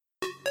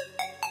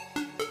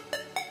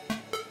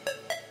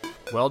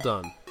Well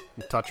done.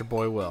 You taught your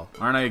boy well.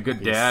 Aren't I a good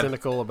Be dad?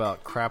 cynical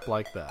about crap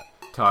like that.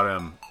 Taught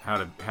him how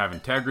to have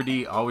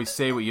integrity, always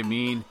say what you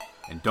mean,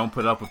 and don't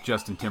put up with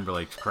Justin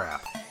Timberlake's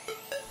crap.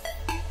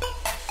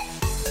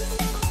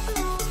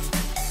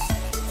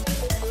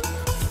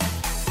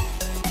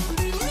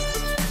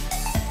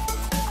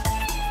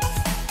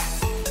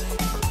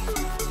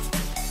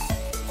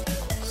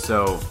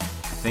 So,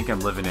 I think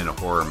I'm living in a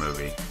horror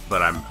movie,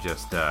 but I'm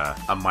just a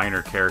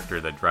minor character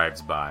that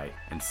drives by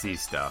and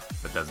sees stuff,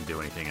 but doesn't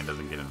do anything and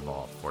doesn't get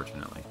involved,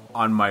 fortunately.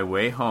 On my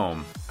way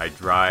home, I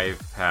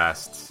drive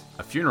past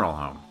a funeral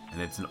home,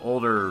 and it's an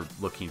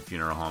older-looking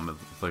funeral home. It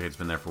looks like it's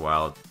been there for a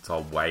while. It's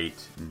all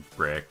white and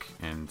brick,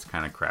 and it's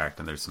kind of cracked,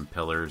 and there's some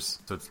pillars.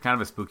 So it's kind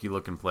of a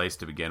spooky-looking place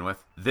to begin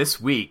with. This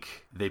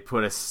week, they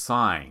put a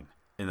sign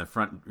in the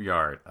front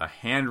yard, a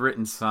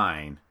handwritten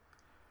sign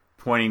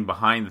pointing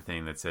behind the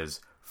thing that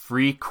says,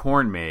 "Free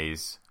corn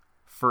maze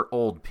for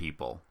old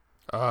people."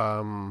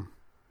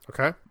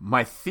 Okay.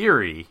 My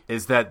theory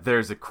is that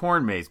there's a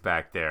corn maze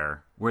back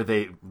there where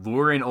they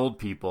lure in old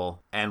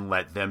people and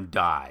let them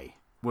die.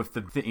 With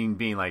the thing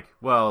being like,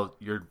 well,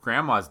 your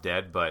grandma's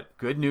dead, but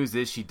good news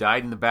is she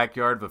died in the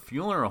backyard of a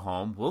funeral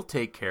home. We'll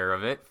take care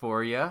of it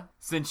for you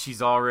since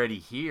she's already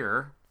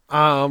here.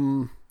 I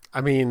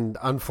mean,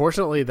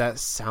 unfortunately, that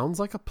sounds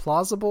like a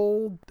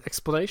plausible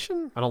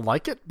explanation. I don't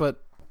like it,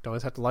 but don't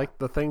always have to like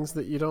the things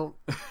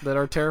that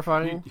are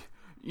terrifying.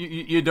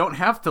 You don't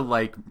have to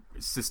like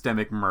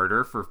systemic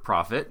murder for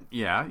profit.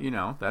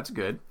 Yeah, that's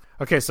good.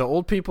 Okay, so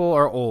old people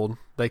are old.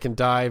 They can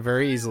die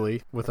very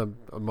easily with a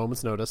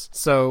moment's notice.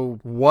 So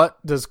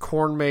what does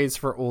corn maze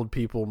for old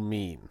people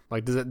mean?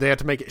 Like, they have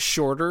to make it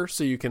shorter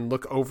so you can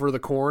look over the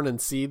corn and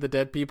see the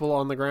dead people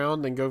on the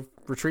ground and go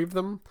retrieve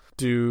them?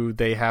 Do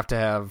they have to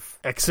have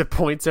exit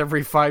points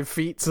every 5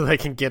 feet so they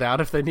can get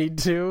out if they need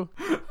to?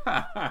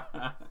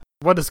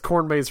 What does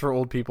corn maze for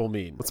old people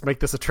mean? Let's make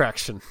this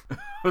attraction.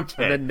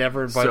 Okay. And then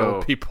never invite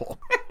old people.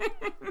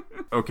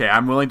 Okay,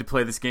 I'm willing to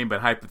play this game,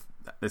 but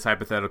this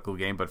hypothetical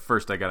game, but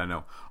first I gotta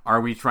know, are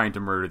we trying to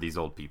murder these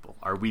old people?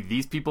 Are we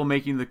these people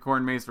making the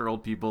corn maze for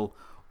old people,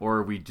 or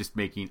are we just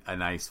making a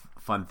nice,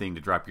 fun thing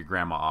to drop your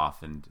grandma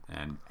off and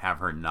have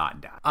her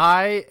not die?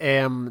 I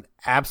am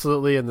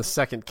absolutely in the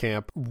second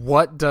camp.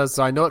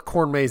 I know what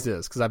corn maze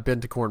is, because I've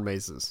been to corn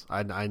mazes.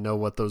 I know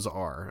what those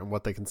are and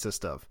what they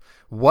consist of.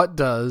 What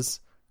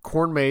does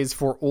corn maze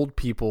for old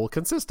people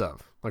consist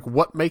of? Like,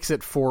 what makes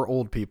it for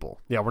old people?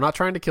 Yeah, we're not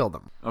trying to kill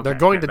them. Okay, they're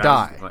going to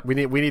die. We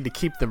need to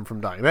keep them from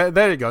dying.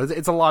 There you go.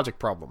 It's a logic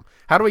problem.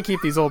 How do we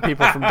keep these old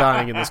people from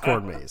dying in this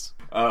corn maze?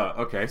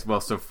 Okay.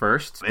 Well, so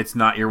first, it's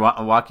not you're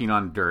walking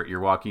on dirt. You're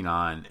walking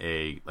on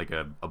a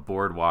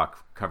boardwalk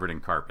covered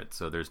in carpet.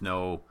 So there's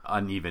no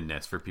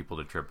unevenness for people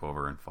to trip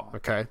over and fall.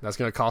 Okay, that's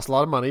going to cost a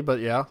lot of money, but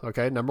yeah.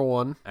 Okay, number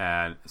one.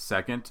 And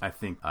second, I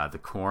think the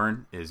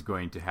corn is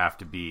going to have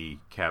to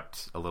be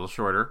kept a little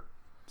shorter.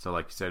 So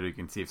like you said, you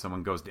can see if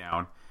someone goes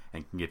down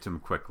and can get to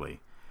them quickly.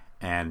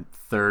 And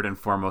third and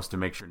foremost, to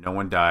make sure no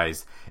one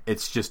dies,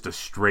 it's just a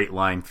straight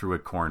line through a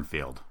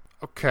cornfield.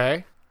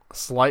 Okay.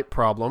 Slight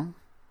problem.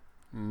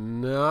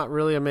 Not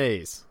really a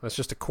maze. That's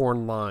just a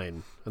corn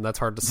line, and that's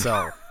hard to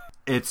sell.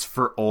 It's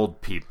for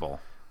old people.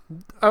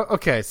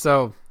 Okay,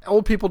 so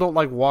old people don't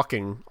like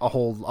walking a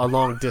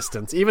long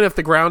distance, even if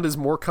the ground is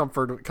more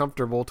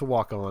comfortable to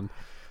walk on.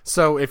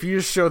 So if you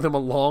just show them a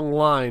long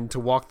line to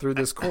walk through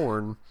this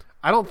corn,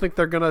 I don't think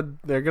they're gonna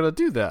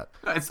do that.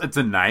 It's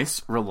a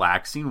nice,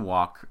 relaxing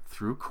walk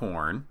through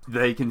corn.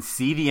 They can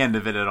see the end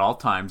of it at all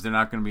times. They're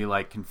not going to be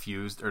like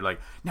confused or like,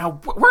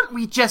 now weren't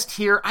we just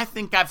here? I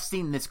think I've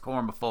seen this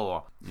corn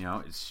before.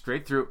 It's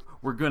straight through.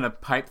 We're going to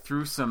pipe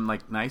through some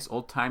like nice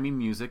old timey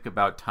music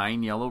about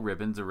tying yellow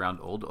ribbons around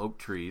old oak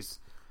trees.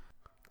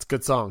 It's a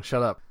good song.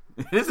 Shut up.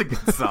 It is a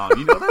good song.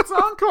 You know that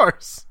song? Of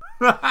course.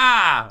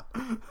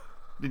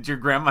 Did your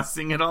grandma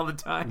sing it all the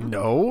time?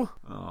 No.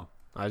 Oh.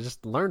 I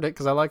just learned it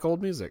because I like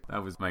old music.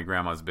 That was my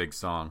grandma's big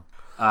song.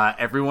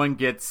 Everyone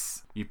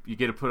gets... You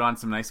get to put on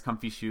some nice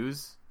comfy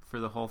shoes for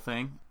the whole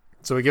thing.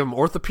 So we give them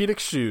orthopedic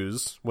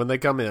shoes when they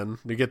come in.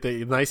 You get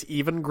the nice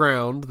even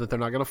ground that they're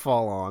not going to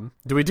fall on.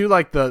 Do we do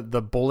like the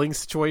bowling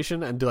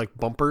situation and do like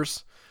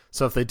bumpers?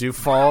 So if they do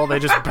fall, they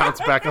just bounce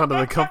back onto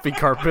the comfy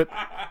carpet?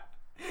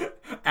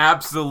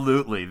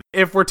 Absolutely.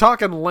 If we're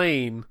talking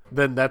lane,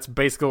 then that's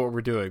basically what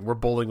we're doing. We're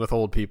bowling with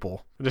old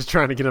people. We're just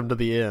trying to get them to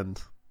the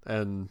end.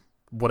 And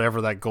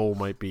whatever that goal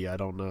might be, I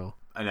don't know.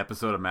 An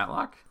episode of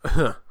Matlock?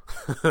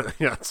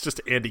 Yeah, it's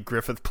just Andy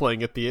Griffith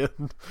playing at the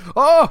end.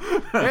 Oh,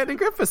 Andy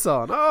Griffith's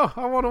on. Oh,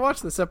 I want to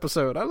watch this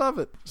episode. I love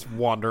it. Just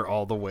wander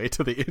all the way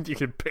to the end. You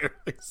can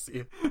barely see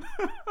it.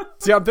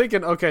 See, I'm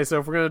thinking, okay, so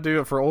if we're going to do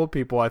it for old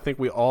people, I think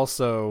we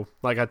also,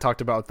 like I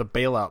talked about with the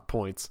bailout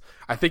points,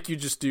 I think you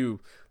just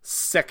do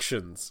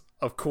sections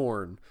of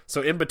corn.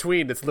 So in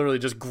between, it's literally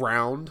just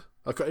ground.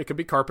 It could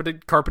be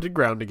carpeted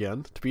ground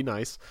again to be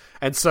nice.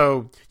 And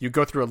so you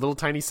go through a little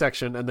tiny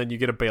section and then you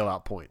get a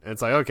bailout point. And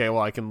it's like, okay,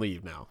 well, I can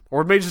leave now.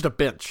 Or maybe just a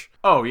bench.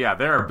 Oh, yeah,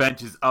 there are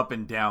benches up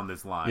and down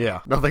this line. Yeah,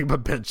 nothing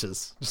but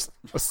benches. Just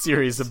a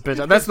series of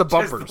benches. That's the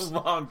bumpers. Just a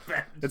long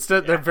bench.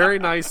 They're very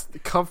nice,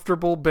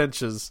 comfortable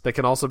benches that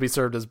can also be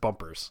served as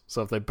bumpers.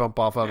 So if they bump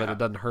off of it, it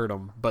doesn't hurt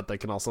them, but they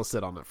can also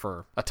sit on it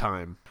for a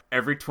time.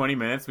 Every 20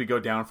 minutes, we go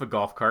down with a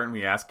golf cart and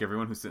we ask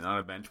everyone who's sitting on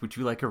a bench, would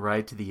you like a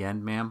ride to the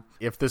end, ma'am?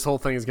 If this whole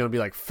thing is going to be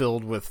like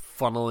filled with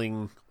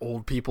funneling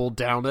old people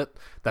down it,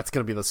 that's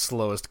going to be the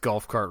slowest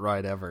golf cart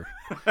ride ever.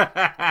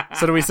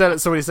 So we set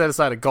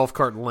aside a golf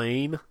cart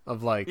lane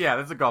of like... Yeah,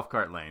 that's a golf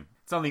cart lane.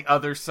 It's on the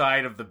other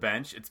side of the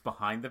bench. It's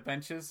behind the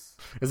benches.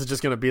 Is it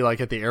just going to be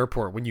like at the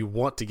airport when you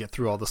want to get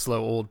through all the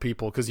slow old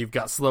people because you've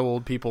got slow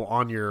old people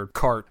on your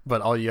cart,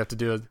 but all you have to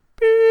do is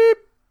beep,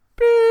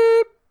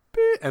 beep,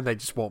 beep, and they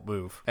just won't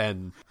move.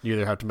 And you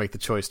either have to make the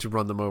choice to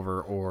run them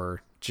over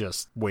or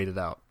just wait it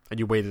out. And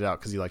you wait it out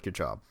because you like your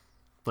job.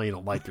 Well, you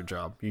don't like your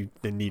job.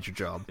 They need your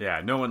job.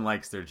 Yeah, no one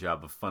likes their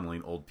job of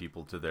funneling old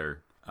people to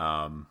their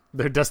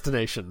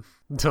destination.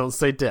 Don't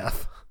say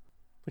death.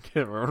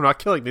 We're not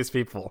killing these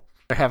people.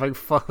 They're having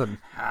fun.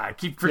 I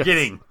keep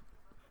forgetting.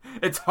 Yes.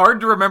 It's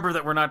hard to remember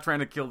that we're not trying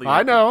to kill the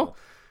I know. people.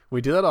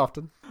 We do that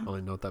often. I don't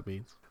even know what that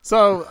means.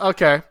 So,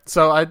 okay.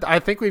 So I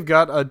think we've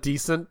got a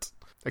decent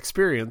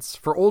experience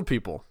for old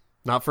people.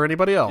 Not for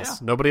anybody else.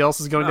 Yeah. Nobody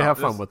else is going to have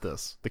fun with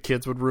this. The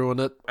kids would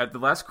ruin it. At the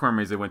last corn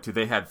maze I went to,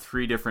 they had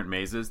 3 different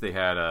mazes. They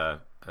had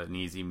an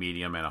easy,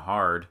 medium, and a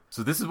hard.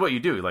 So this is what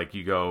you do. Like,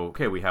 you go,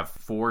 okay, we have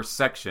 4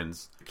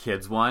 sections.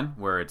 Kids one,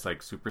 where it's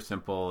like super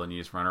simple and you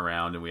just run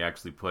around, and we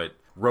actually put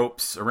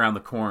ropes around the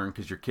corn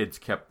because your kids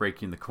kept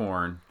breaking the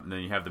corn. And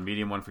then you have the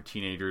medium one for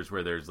teenagers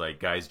where there's like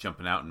guys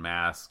jumping out in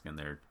masks and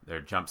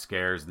they're jump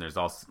scares, and there's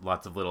also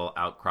lots of little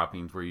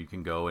outcroppings where you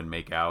can go and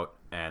make out.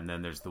 And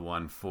then there's the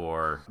one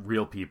for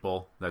real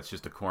people. That's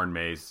just a corn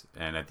maze,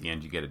 and at the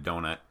end you get a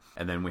donut.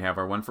 And then we have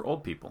our one for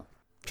old people.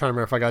 I'm trying to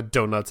remember if I got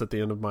donuts at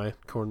the end of my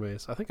corn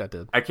maze. I think I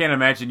did. I can't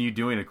imagine you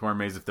doing a corn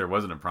maze if there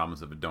wasn't a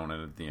promise of a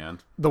donut at the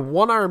end. The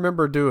one I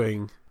remember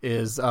doing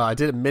is I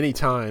did it many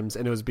times,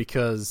 and it was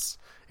because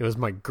it was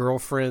my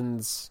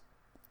girlfriend's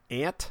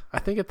aunt, I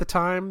think at the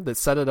time, that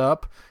set it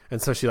up.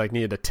 And so she like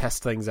needed to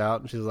test things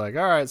out, and she was like,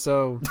 all right,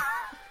 so...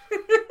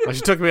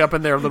 She took me up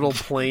in their little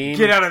plane.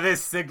 Get out of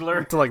this,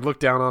 Sigler. To like look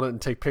down on it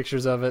and take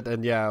pictures of it.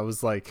 And yeah, it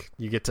was like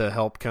you get to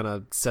help kind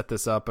of set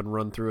this up and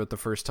run through it the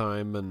first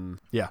time. And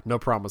yeah, no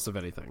promise of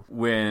anything.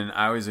 When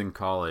I was in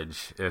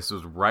college, this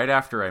was right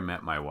after I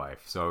met my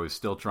wife, so I was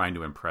still trying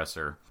to impress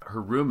her. Her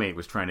roommate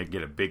was trying to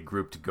get a big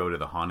group to go to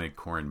the haunted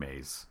corn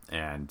maze.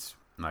 And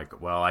I'm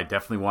like, well, I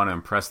definitely want to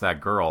impress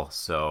that girl,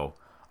 so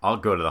I'll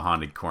go to the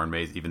haunted corn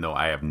maze, even though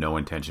I have no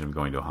intention of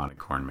going to a haunted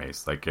corn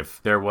maze. Like, if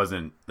there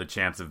wasn't the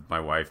chance of my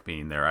wife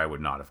being there, I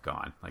would not have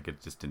gone. Like, it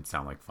just didn't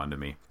sound like fun to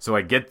me. So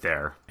I get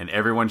there, and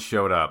everyone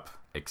showed up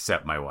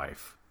except my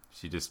wife.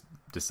 She just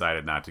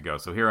decided not to go.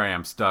 So here I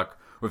am stuck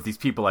with these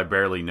people I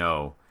barely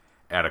know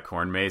at a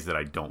corn maze that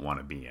I don't want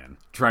to be in,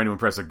 trying to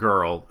impress a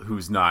girl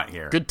who's not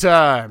here. Good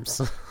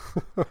times.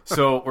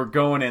 So we're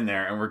going in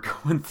there and we're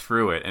going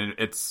through it, and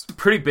it's a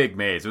pretty big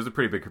maze. It was a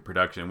pretty big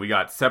production. We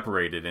got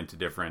separated into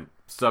different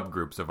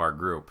subgroups of our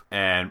group,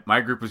 and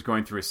my group was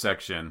going through a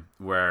section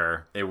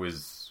where it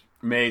was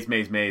maze,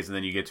 and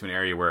then you get to an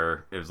area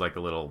where it was like a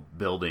little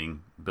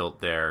building built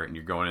there, and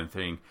you're going in the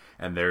thing,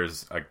 and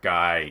there's a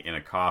guy in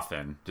a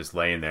coffin just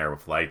laying there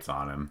with lights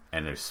on him,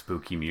 and there's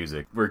spooky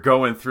music. We're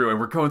going through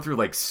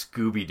like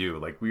Scooby-Doo,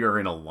 like we are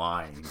in a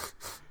line.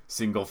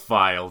 Single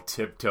file,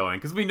 tiptoeing,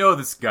 because we know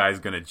this guy's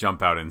going to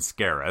jump out and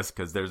scare us,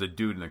 because there's a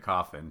dude in a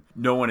coffin.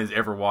 No one has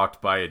ever walked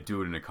by a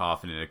dude in a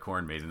coffin in a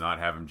corn maze and not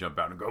have him jump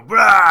out and go, "Blah!"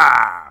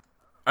 I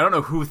don't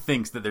know who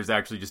thinks that there's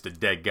actually just a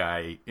dead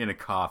guy in a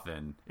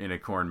coffin in a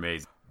corn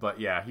maze. But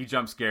yeah, he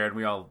jumped scared, and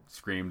we all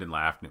screamed and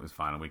laughed, and it was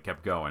fun, and we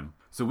kept going.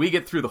 So we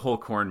get through the whole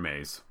corn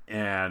maze,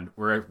 and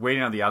we're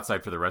waiting on the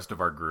outside for the rest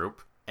of our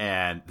group,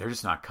 and they're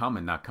just not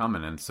coming.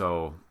 And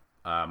so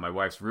my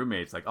wife's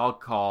roommate's like, I'll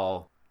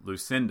call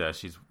Lucinda.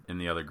 She's in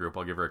the other group.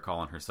 I'll give her a call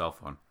on her cell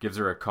phone. Gives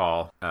her a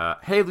call.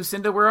 Hey,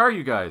 Lucinda, where are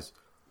you guys?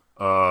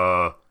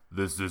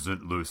 This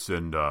isn't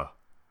Lucinda.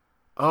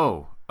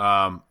 Oh,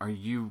 are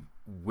you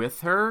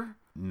with her?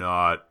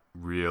 Not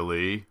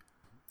really.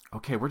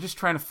 Okay, we're just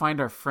trying to find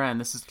our friend.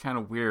 This is kind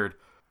of weird.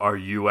 Are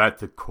you at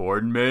the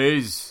corn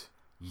maze?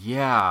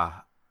 Yeah.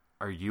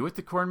 Are you at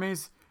the corn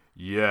maze?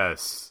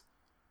 Yes.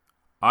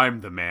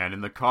 I'm the man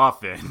in the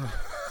coffin.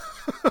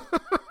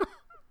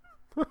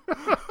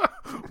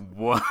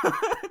 What?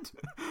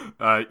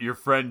 Your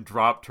friend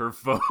dropped her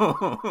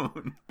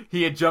phone.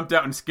 He had jumped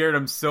out and scared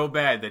him so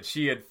bad that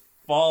she had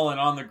fallen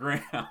on the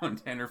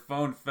ground and her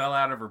phone fell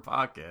out of her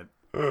pocket.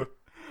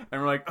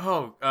 And we're like,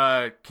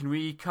 can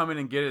we come in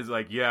and get it? He's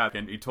like, yeah.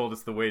 And he told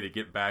us the way to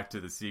get back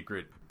to the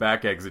secret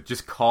back exit.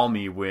 Just call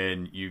me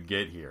when you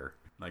get here.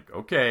 Like,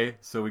 okay.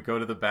 So we go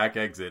to the back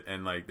exit,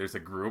 and like there's a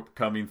group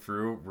coming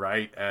through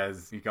right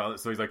as he called it.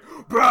 So he's like,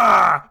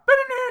 "Brah!"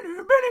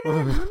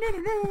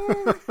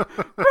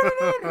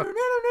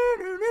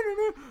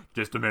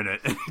 Just a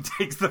minute. And he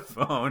takes the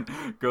phone,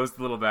 goes to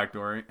the little back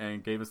door,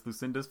 and gave us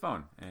Lucinda's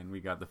phone, and we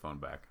got the phone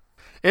back.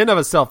 In of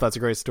itself, that's a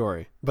great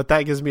story. But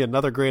that gives me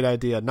another great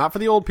idea. Not for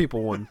the old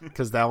people one,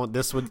 because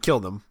this would kill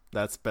them.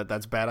 That's a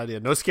bad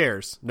idea. No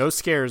scares. No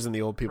scares in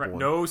the old people one.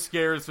 No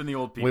scares from the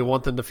old people. We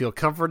want them to feel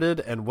comforted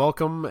and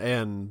welcome,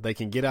 and they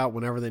can get out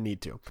whenever they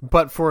need to.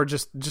 But for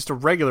just a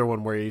regular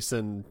one where you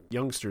send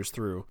youngsters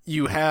through,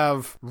 you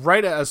have,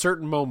 right at a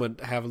certain moment,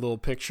 have a little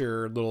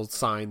picture, little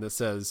sign that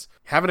says,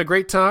 having a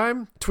great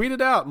time? Tweet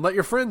it out and let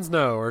your friends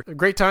know. Or a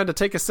great time to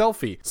take a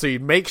selfie. So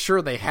you make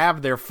sure they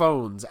have their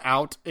phones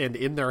out and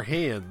in their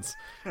hands.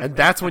 And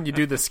that's when you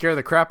do the scare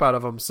the crap out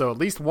of them. So at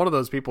least one of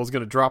those people is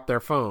going to drop their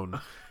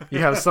phone. You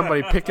have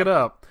somebody pick it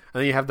up, and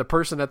then you have the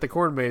person at the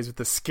corn maze with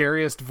the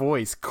scariest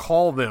voice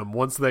call them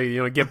once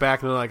they get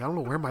back, and they're like, I don't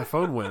know where my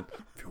phone went.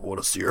 If you want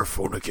to see your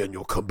phone again,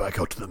 you'll come back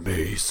out to the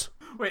maze.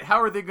 Wait,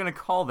 how are they going to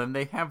call them?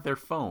 They have their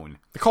phone.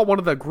 They call one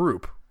of the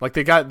group. Like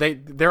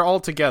they're all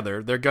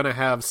together. They're going to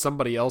have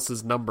somebody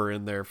else's number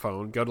in their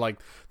phone. Go to like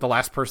the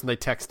last person they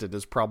texted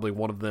is probably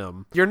one of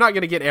them. You're not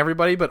going to get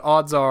everybody, but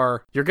odds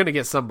are you're going to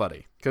get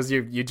somebody because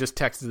you just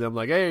texted them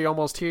like, hey, you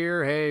almost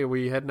here? Hey, are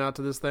we heading out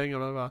to this thing? Blah,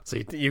 blah, blah. So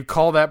you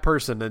call that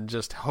person and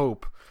just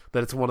hope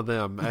that it's one of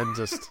them and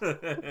just...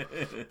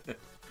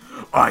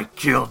 I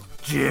killed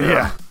Jim.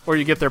 Yeah. Or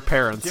you get their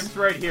parents. Jim's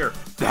right here.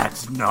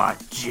 That's not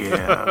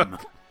Jim.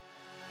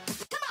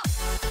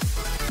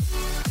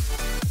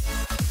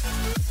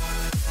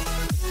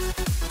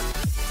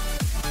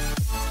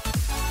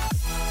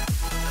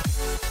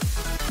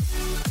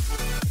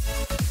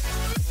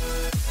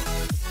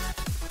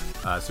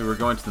 So we were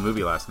going to the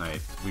movie last night.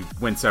 We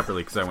went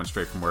separately because I went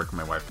straight from work and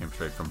my wife came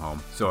straight from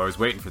home. So I was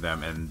waiting for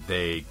them, and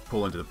they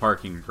pull into the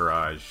parking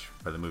garage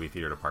by the movie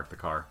theater to park the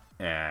car.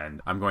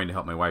 And I'm going to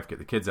help my wife get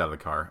the kids out of the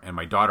car. And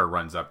my daughter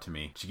runs up to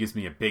me. She gives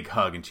me a big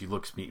hug, and she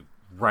looks me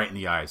right in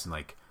the eyes and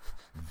like,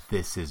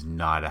 this is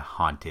not a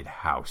haunted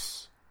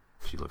house.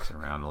 She looks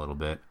around a little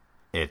bit.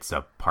 It's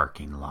a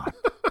parking lot.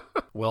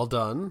 Well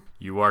done.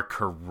 You are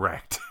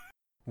correct.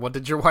 What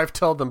did your wife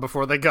tell them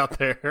before they got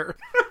there?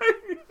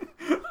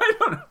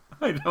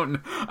 I don't know.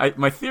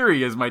 My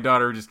theory is my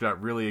daughter just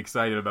got really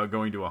excited about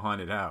going to a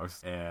haunted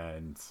house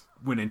and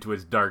went into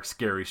its dark,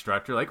 scary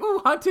structure like, ooh,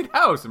 haunted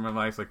house. And my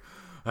wife's like,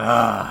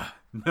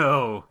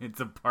 no, it's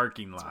a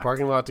parking lot. It's a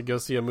parking lot to go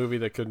see a movie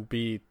that could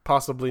be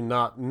possibly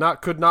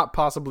could not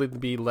possibly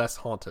be less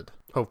haunted.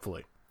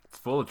 Hopefully. It's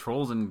full of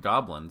trolls and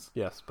goblins.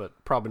 Yes,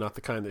 but probably not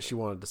the kind that she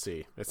wanted to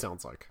see, it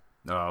sounds like.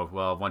 Oh,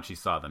 well, once she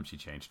saw them, she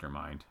changed her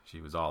mind. She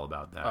was all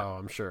about that. Oh,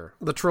 I'm sure.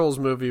 The Trolls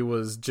movie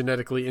was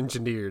genetically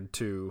engineered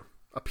to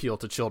appeal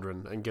to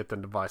children and get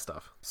them to buy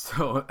stuff.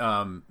 So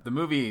the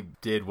movie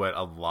did what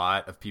a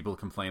lot of people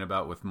complain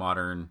about with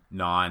modern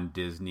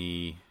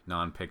non-Disney,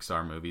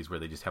 non-Pixar movies, where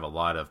they just have a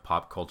lot of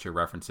pop culture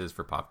references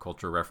for pop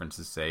culture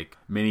references' sake,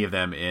 many of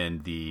them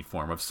in the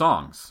form of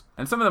songs.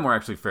 And some of them were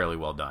actually fairly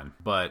well done.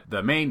 But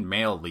the main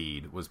male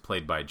lead was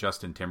played by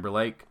Justin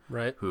Timberlake,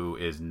 right, who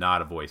is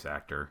not a voice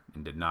actor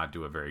and did not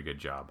do a very good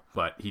job.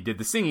 But he did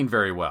the singing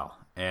very well.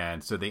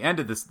 And so they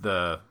ended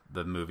the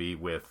movie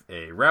with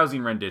a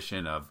rousing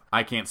rendition of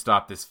I Can't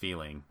Stop This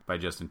Feeling by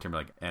Justin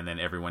Timberlake, and then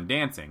everyone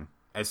dancing.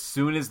 As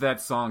soon as that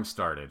song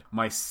started,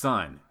 my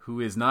son, who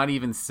is not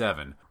even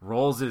 7,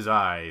 rolls his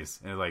eyes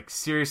and is like,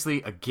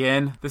 seriously,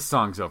 again? This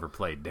song's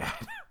overplayed,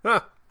 Dad.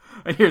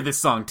 I hear this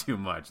song too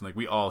much. Like,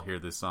 we all hear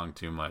this song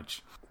too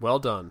much. Well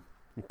done.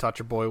 You taught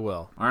your boy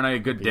well. Aren't I a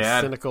good Be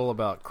dad? Cynical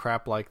about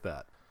crap like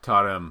that.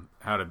 Taught him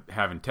how to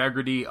have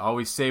integrity,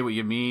 always say what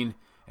you mean,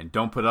 and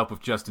don't put up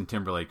with Justin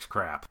Timberlake's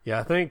crap. Yeah,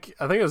 I think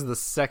it was the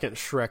second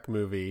Shrek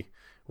movie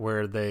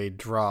where they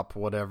drop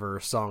whatever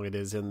song it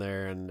is in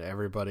there, and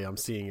everybody I'm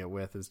seeing it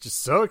with is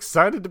just so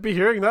excited to be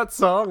hearing that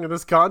song in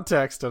this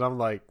context. And I'm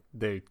like,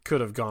 they could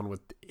have gone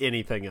with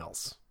anything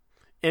else.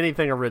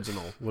 Anything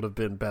original would have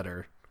been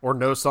better. Or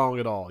no song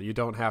at all. You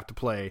don't have to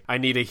play I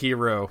Need a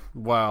Hero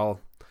while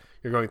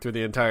you're going through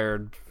the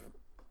entire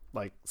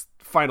like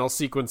final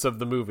sequence of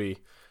the movie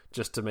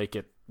just to make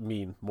it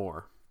mean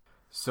more.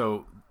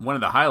 So one of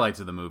the highlights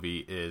of the movie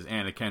is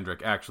Anna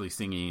Kendrick actually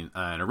singing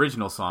an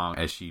original song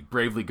as she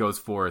bravely goes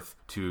forth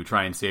to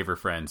try and save her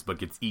friends, but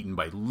gets eaten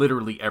by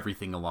literally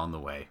everything along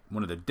the way.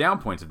 One of the down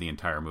points of the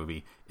entire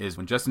movie is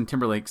when Justin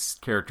Timberlake's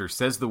character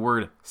says the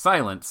word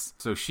silence,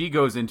 so she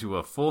goes into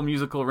a full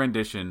musical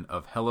rendition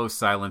of Hello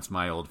Silence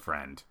My Old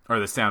Friend. Or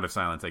The Sound of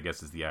Silence, I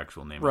guess is the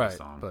actual name of the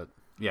song. But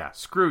yeah,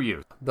 screw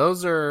you.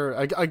 Those are,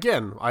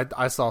 again,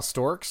 I saw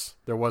Storks.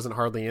 There wasn't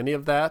hardly any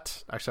of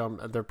that.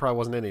 Actually, there probably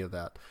wasn't any of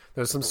that.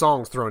 There's some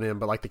songs thrown in,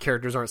 but like the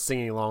characters aren't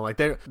singing along. Like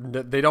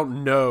they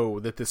don't know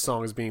that this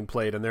song is being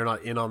played, and they're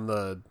not in on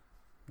the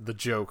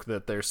joke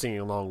that they're singing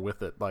along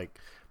with it. Like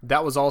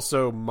that was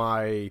also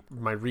my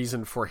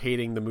reason for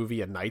hating the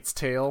movie A Knight's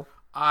Tale.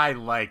 I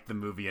like the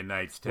movie A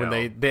Knight's Tale.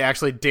 When they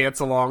actually dance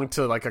along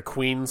to like a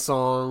Queen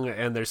song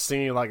and they're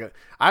singing like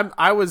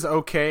I was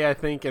okay, I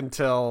think,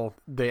 until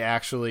they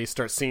actually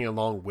start singing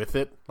along with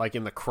it, like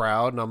in the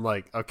crowd, and I'm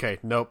like, okay,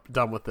 nope,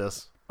 done with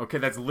this. Okay,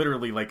 that's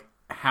literally like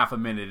half a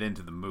minute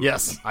into the movie.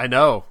 Yes, I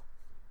know.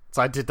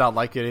 So I did not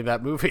like any of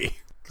that movie.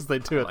 Because they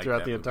do I it like throughout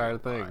that the movie entire a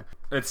thing. lot.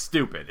 It's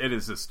stupid. It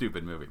is a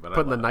stupid movie. But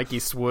Putting I the love Nike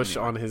swoosh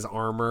Anyway. on his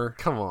armor.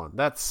 Come on,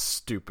 that's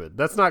stupid.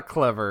 That's not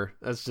clever.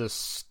 That's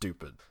just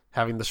stupid.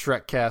 Having the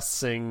Shrek cast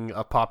sing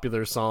a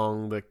popular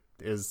song that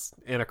is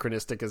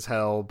anachronistic as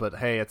hell, but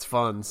hey, it's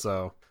fun,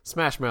 so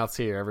Smash Mouth's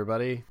here,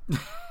 everybody.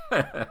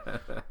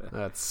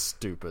 That's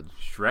stupid.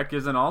 Shrek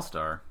is an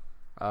all-star.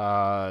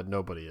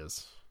 Nobody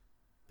is.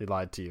 He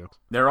lied to you.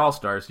 They're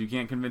all-stars. You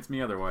can't convince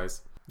me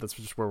otherwise. That's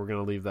just where we're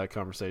going to leave that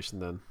conversation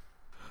then.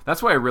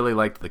 That's why I really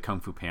liked the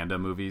Kung Fu Panda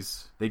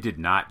movies. They did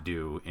not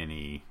do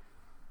any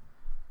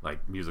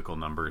like musical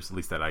numbers, at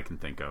least that I can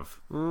think of.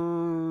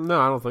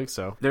 No, I don't think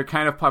so. They're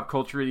kind of pop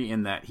culture-y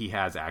in that he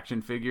has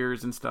action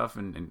figures and stuff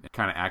and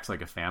kind of acts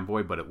like a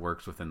fanboy, but it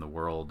works within the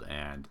world.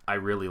 And I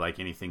really like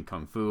anything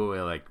Kung Fu.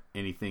 I like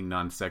anything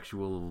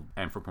non-sexual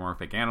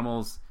anthropomorphic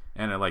animals.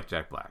 And I like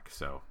Jack Black.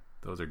 So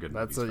those are good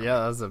movies.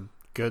 That's a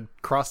good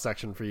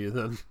cross-section for you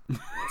then.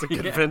 It's a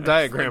good Yeah, Venn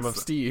diagram of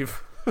so.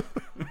 Steve.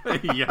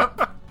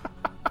 Yep.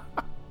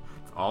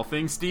 All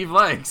things Steve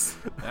likes.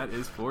 That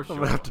is for sure.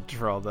 I'm gonna have to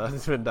draw that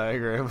Venn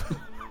diagram.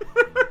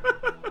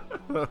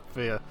 That'd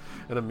be an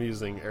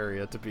amusing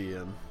area to be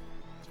in.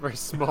 It's very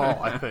small,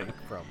 I think,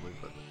 probably.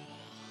 But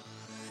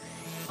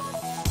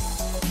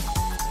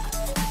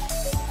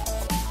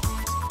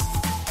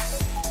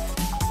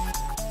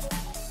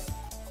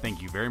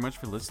Thank you very much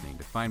for listening.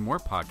 To find more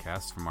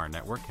podcasts from our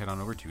network, head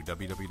on over to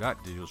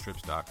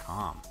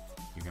www.digitalstrips.com.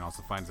 You can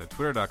also find us at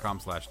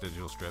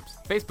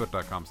twitter.com/digitalstrips,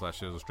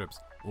 facebook.com/digitalstrips,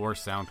 or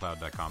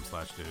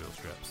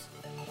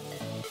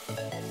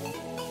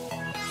soundcloud.com/digitalstrips.